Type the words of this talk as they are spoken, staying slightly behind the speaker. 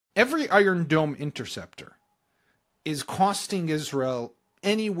every Iron Dome interceptor is costing Israel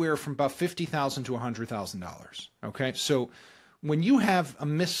anywhere from about $50,000 to $100,000. Okay, so when you have a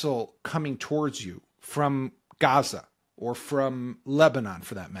missile coming towards you from Gaza or from Lebanon,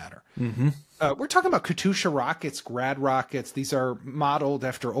 for that matter, we're talking about Katyusha rockets, Grad rockets. These are modeled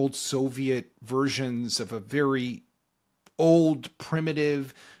after old Soviet versions of a very old,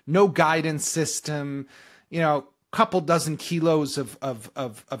 primitive, no guidance system. Couple dozen kilos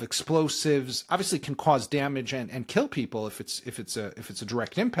of explosives obviously can cause damage and kill people if it's a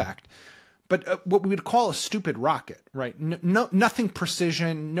direct impact. But what we would call a stupid rocket, right? Nothing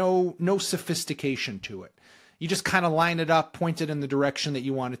precision, no sophistication to it. You just kind of line it up, point it in the direction that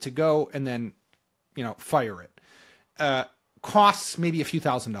you want it to go, and then, fire it. Costs maybe a few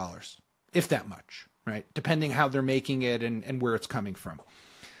 $1,000s, if that much, right? Depending how they're making it and where it's coming from.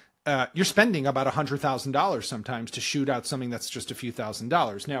 You're spending about $100,000 sometimes to shoot out something that's just a few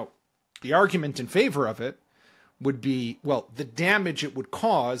 $1,000s. Now, the argument in favor of it would be, well, the damage it would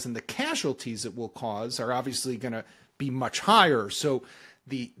cause and the casualties it will cause are obviously going to be much higher. So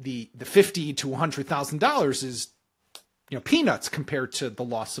the $50,000 to $100,000 is peanuts compared to the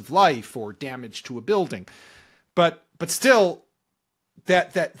loss of life or damage to a building. But still,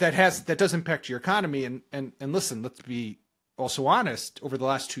 that does impact your economy. And listen, let's be also honest, over the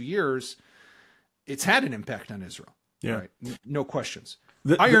last 2 years, it's had an impact on Israel. Yeah. Right? No questions.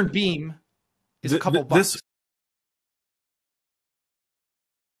 Iron Beam is a couple bucks.